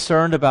more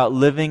concerned about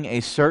living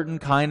a certain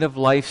kind of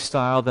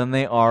lifestyle than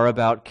they are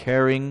about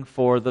caring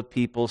for the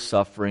people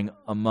suffering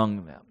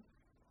among them.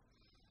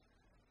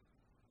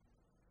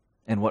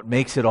 And what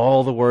makes it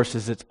all the worse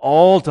is it's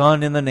all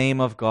done in the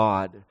name of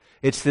God.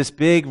 It's this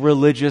big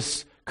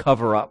religious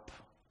cover-up.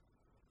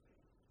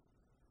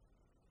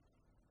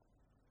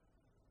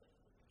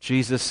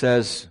 Jesus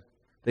says,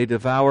 they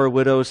devour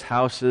widows'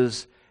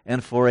 houses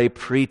and for a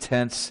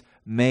pretense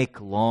make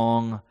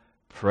long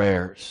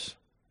prayers.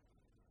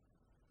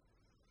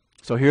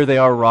 So here they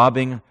are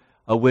robbing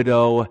a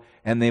widow,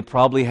 and they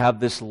probably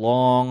have this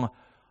long,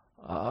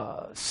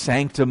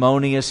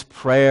 sanctimonious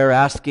prayer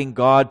asking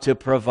God to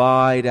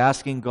provide,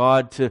 asking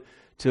God to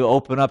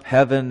open up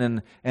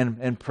heaven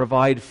and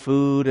provide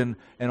food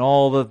and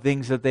all the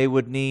things that they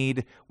would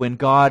need, when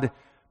God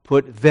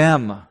put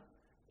them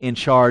in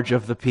charge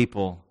of the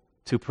people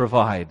to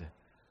provide.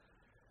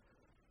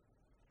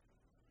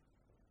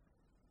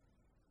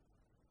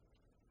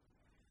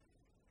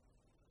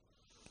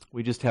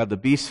 We just had the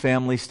Beast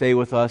family stay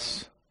with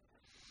us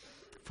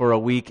for a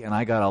week, and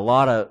I got a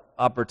lot of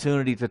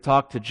opportunity to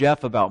talk to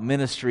Jeff about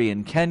ministry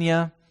in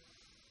Kenya.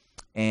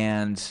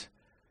 And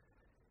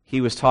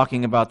he was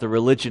talking about the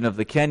religion of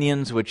the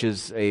Kenyans, which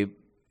is a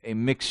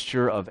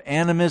mixture of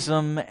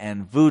animism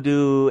and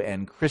voodoo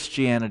and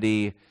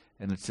Christianity,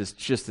 and it's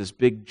just this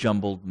big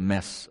jumbled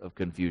mess of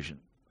confusion.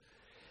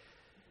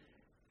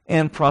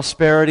 And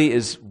prosperity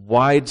is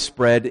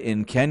widespread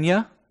in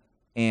Kenya.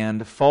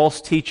 And false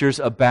teachers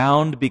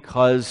abound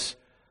because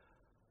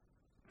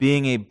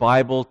being a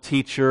Bible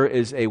teacher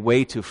is a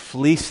way to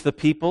fleece the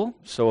people.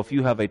 So if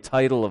you have a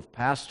title of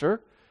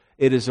pastor,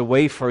 it is a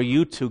way for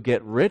you to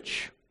get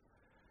rich.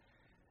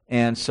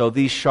 And so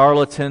these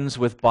charlatans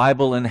with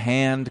Bible in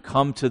hand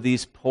come to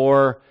these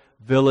poor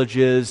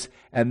villages,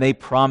 and they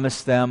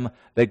promise them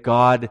that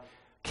God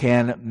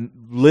can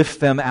lift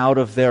them out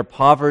of their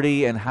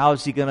poverty. And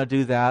how's He going to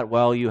do that?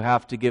 Well, you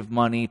have to give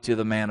money to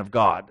the man of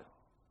God.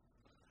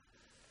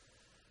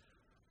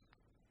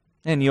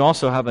 And you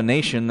also have a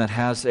nation that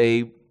has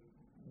a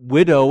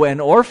widow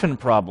and orphan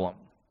problem.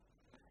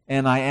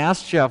 And I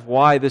asked Jeff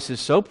why this is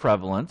so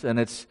prevalent, and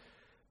it's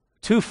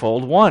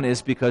twofold. One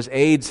is because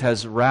AIDS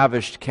has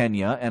ravished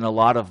Kenya, and a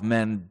lot of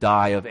men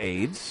die of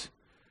AIDS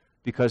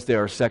because they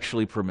are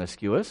sexually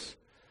promiscuous.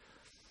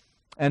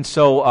 And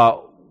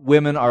so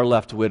women are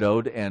left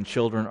widowed and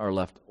children are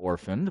left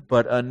orphaned.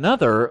 But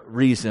another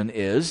reason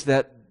is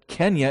that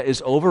Kenya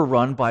is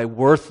overrun by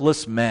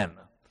worthless men.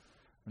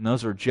 And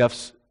those are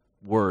Jeff's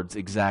words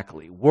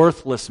exactly.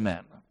 Worthless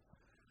men.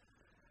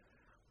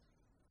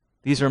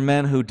 These are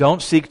men who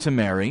don't seek to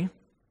marry.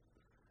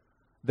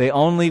 They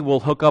only will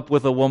hook up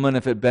with a woman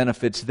if it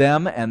benefits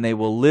them, and they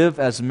will live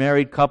as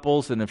married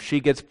couples, and if she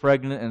gets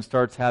pregnant and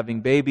starts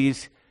having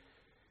babies,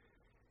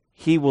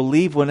 he will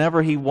leave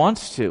whenever he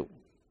wants to.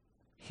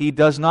 He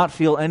does not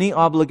feel any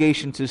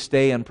obligation to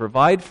stay and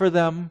provide for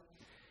them,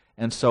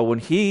 and so when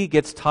he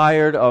gets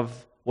tired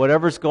of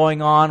whatever's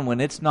going on, when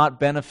it's not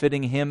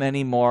benefiting him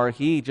anymore,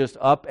 he just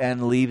up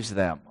and leaves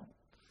them.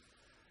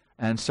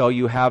 And so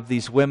you have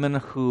these women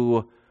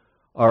who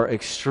are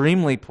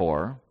extremely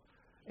poor,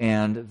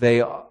 and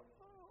they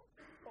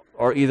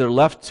are either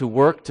left to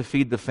work to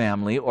feed the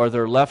family, or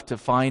they're left to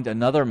find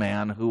another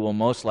man who will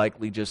most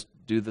likely just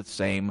do the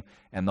same,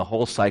 and the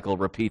whole cycle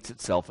repeats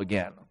itself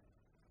again.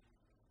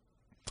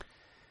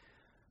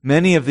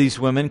 Many of these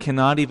women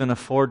cannot even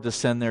afford to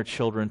send their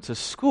children to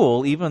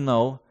school, even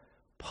though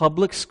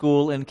public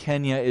school in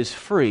Kenya is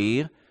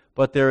free,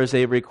 but there is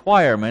a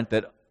requirement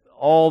that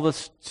all the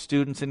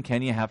students in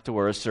Kenya have to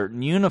wear a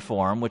certain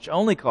uniform, which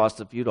only costs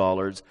a few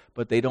dollars,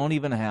 but they don't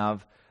even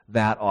have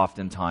that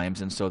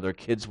oftentimes, and so their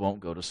kids won't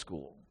go to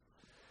school.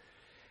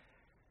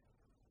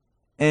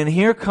 And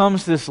here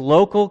comes this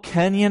local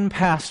Kenyan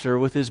pastor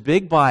with his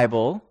big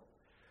Bible,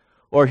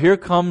 or here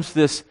comes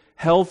this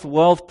health,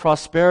 wealth,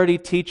 prosperity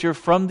teacher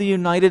from the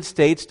United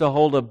States to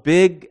hold a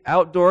big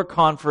outdoor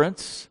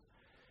conference,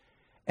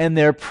 and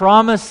their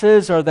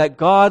promises are that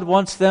God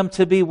wants them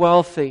to be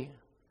wealthy.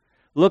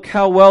 Look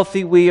how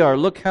wealthy we are.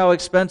 Look how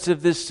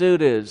expensive this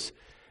suit is.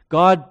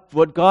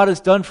 What God has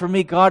done for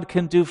me, God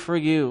can do for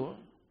you.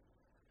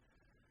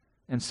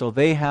 And so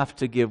they have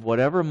to give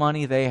whatever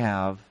money they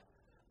have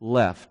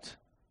left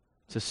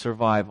to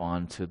survive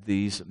on to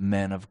these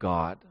men of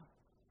God.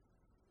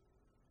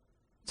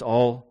 It's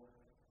all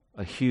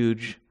a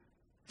huge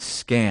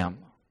scam.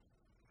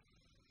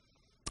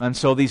 And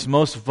so these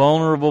most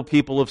vulnerable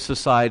people of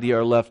society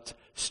are left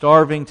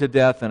starving to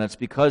death, and it's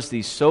because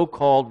these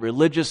so-called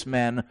religious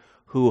men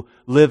who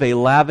live a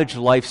lavish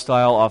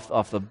lifestyle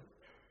off the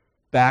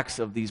backs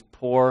of these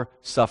poor,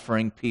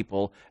 suffering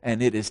people,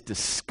 and it is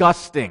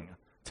disgusting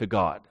to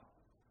God.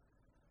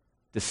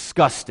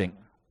 Disgusting.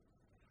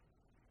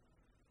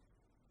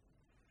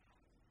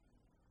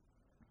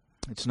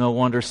 It's no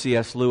wonder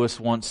C.S. Lewis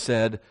once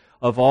said,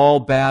 "Of all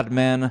bad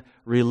men,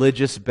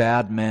 religious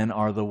bad men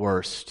are the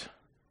worst."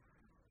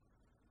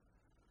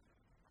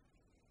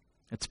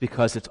 It's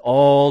because it's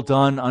all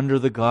done under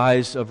the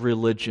guise of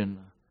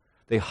religion.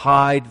 They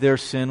hide their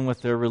sin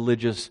with their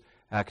religious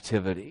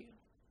activity.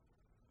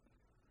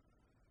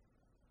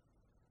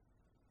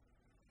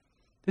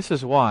 This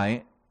is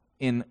why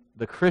in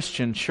the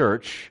Christian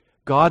church,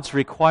 God's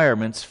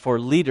requirements for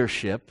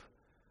leadership,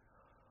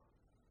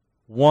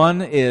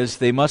 one is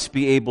they must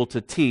be able to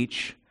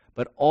teach,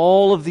 but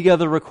all of the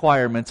other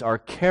requirements are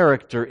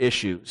character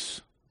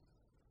issues.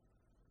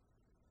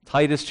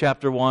 Titus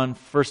chapter 1,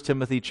 1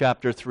 Timothy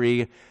chapter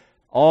 3,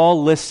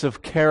 all lists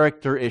of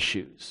character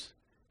issues.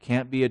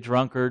 Can't be a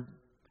drunkard,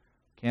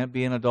 can't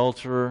be an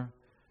adulterer,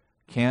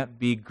 can't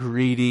be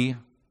greedy,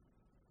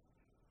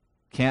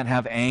 can't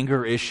have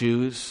anger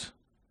issues.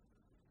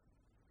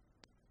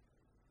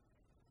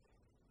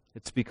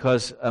 It's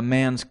because a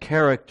man's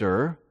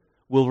character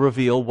will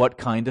reveal what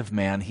kind of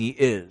man he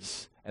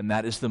is, and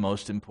that is the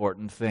most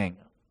important thing.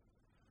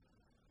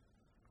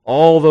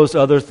 All those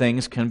other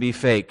things can be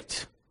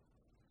faked.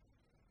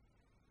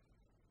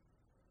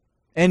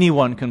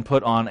 Anyone can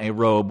put on a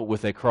robe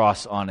with a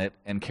cross on it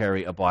and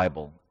carry a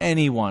Bible.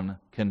 Anyone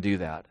can do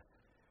that.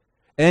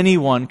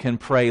 Anyone can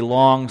pray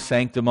long,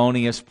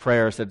 sanctimonious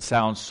prayers that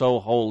sound so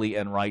holy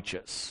and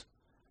righteous.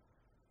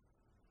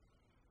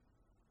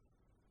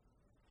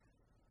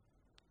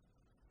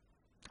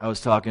 I was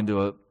talking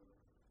to a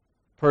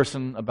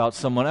person about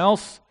someone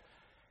else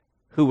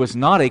who was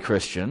not a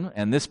Christian,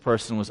 and this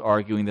person was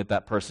arguing that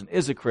that person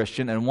is a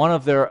Christian, and one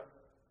of their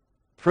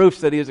proofs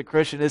that he is a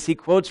Christian is he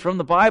quotes from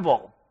the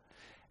Bible.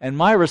 And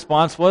my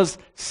response was,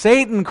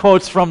 Satan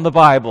quotes from the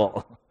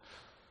Bible.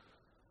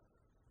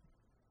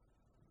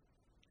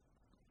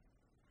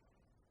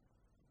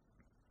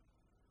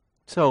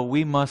 So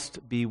we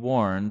must be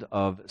warned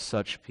of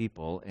such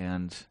people,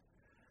 and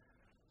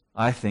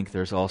I think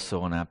there's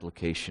also an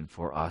application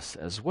for us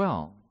as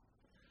well.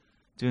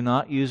 Do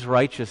not use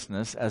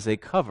righteousness as a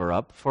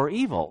cover-up for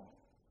evil.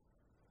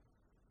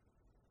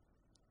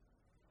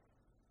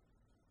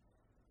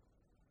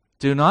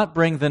 Do not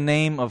bring the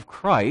name of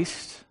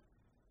Christ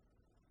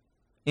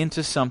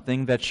into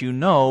something that you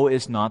know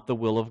is not the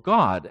will of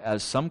God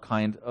as some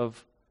kind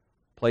of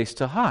place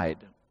to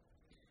hide.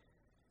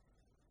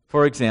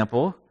 For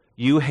example,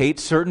 you hate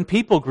certain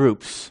people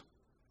groups,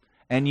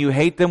 and you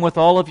hate them with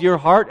all of your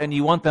heart, and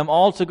you want them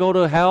all to go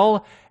to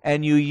hell,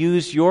 and you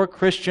use your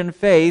Christian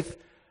faith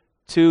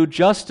to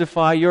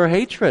justify your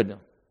hatred.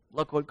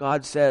 Look what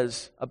God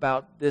says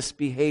about this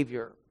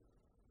behavior.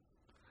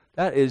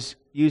 That is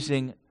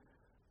using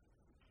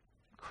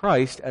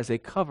Christ as a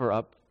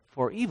cover-up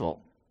for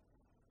evil.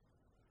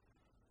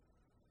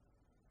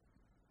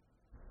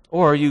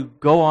 Or you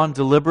go on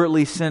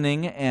deliberately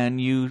sinning and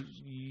you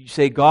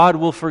say, God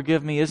will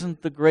forgive me.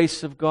 Isn't the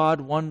grace of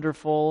God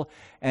wonderful?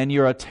 And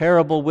you're a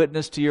terrible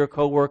witness to your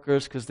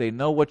coworkers because they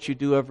know what you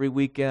do every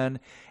weekend.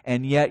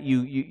 And yet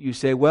you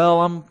say,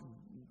 well,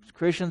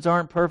 Christians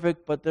aren't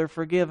perfect, but they're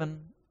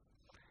forgiven.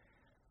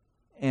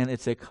 And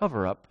it's a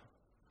cover-up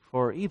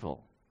for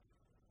evil.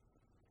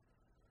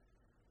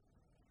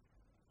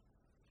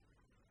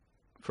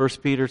 1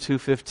 Peter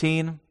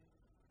 2:15,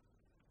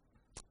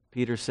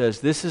 Peter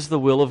says, this is the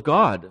will of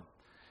God,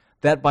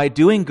 that by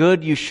doing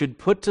good you should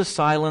put to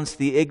silence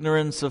the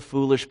ignorance of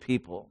foolish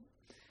people.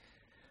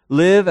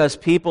 Live as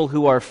people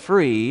who are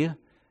free,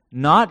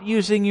 not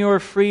using your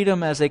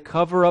freedom as a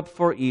cover-up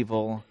for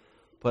evil,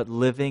 but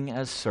living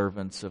as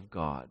servants of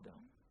God.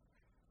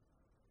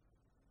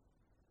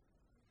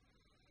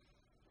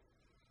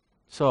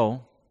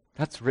 So,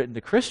 that's written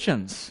to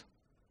Christians.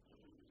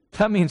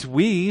 That means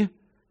we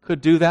could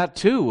do that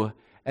too.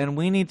 And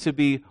we need to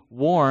be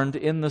warned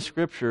in the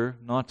Scripture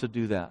not to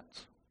do that.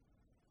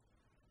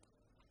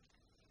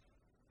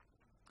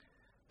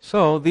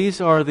 So,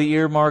 these are the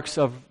earmarks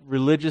of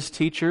religious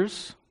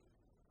teachers.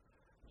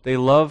 They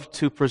love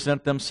to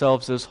present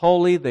themselves as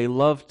holy. They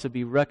love to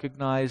be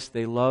recognized.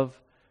 They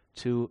love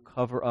to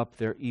cover up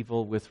their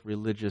evil with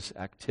religious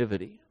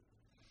activity.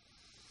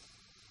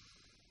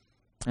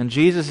 And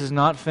Jesus is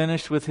not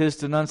finished with his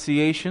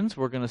denunciations.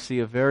 We're going to see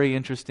a very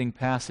interesting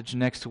passage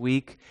next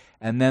week.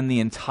 And then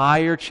the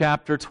entire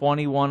chapter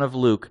 21 of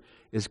Luke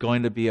is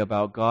going to be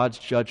about God's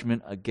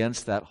judgment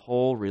against that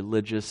whole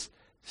religious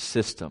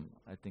system.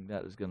 I think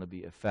that is going to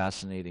be a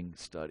fascinating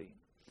study.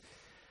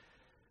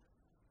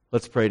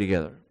 Let's pray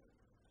together.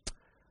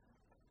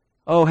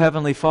 Oh,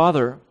 Heavenly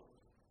Father,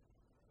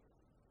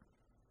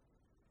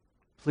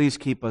 please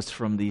keep us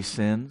from these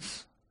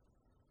sins.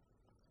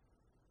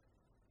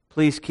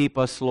 Please keep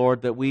us,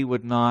 Lord, that we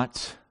would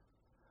not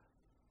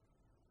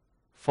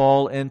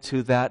fall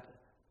into that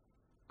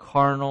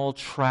carnal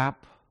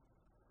trap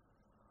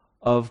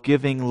of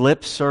giving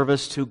lip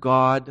service to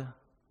God,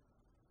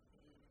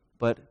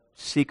 but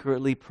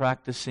secretly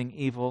practicing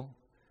evil.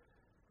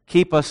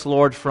 Keep us,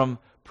 Lord, from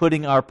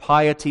putting our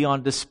piety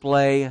on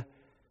display,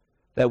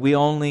 that we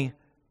only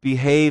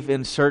behave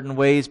in certain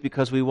ways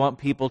because we want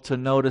people to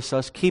notice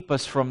us. Keep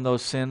us from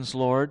those sins,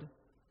 Lord.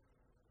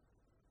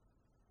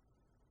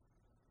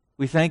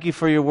 We thank you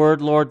for your word,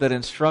 Lord, that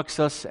instructs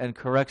us and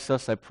corrects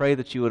us. I pray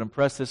that you would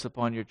impress this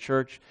upon your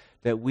church,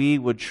 that we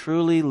would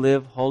truly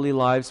live holy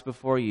lives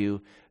before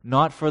you,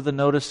 not for the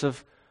notice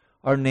of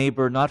our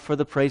neighbor, not for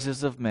the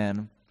praises of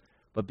men,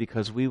 but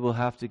because we will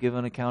have to give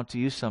an account to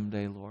you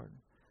someday, Lord.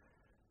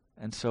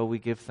 And so we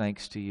give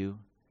thanks to you.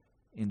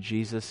 In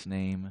Jesus'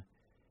 name,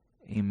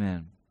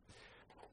 amen.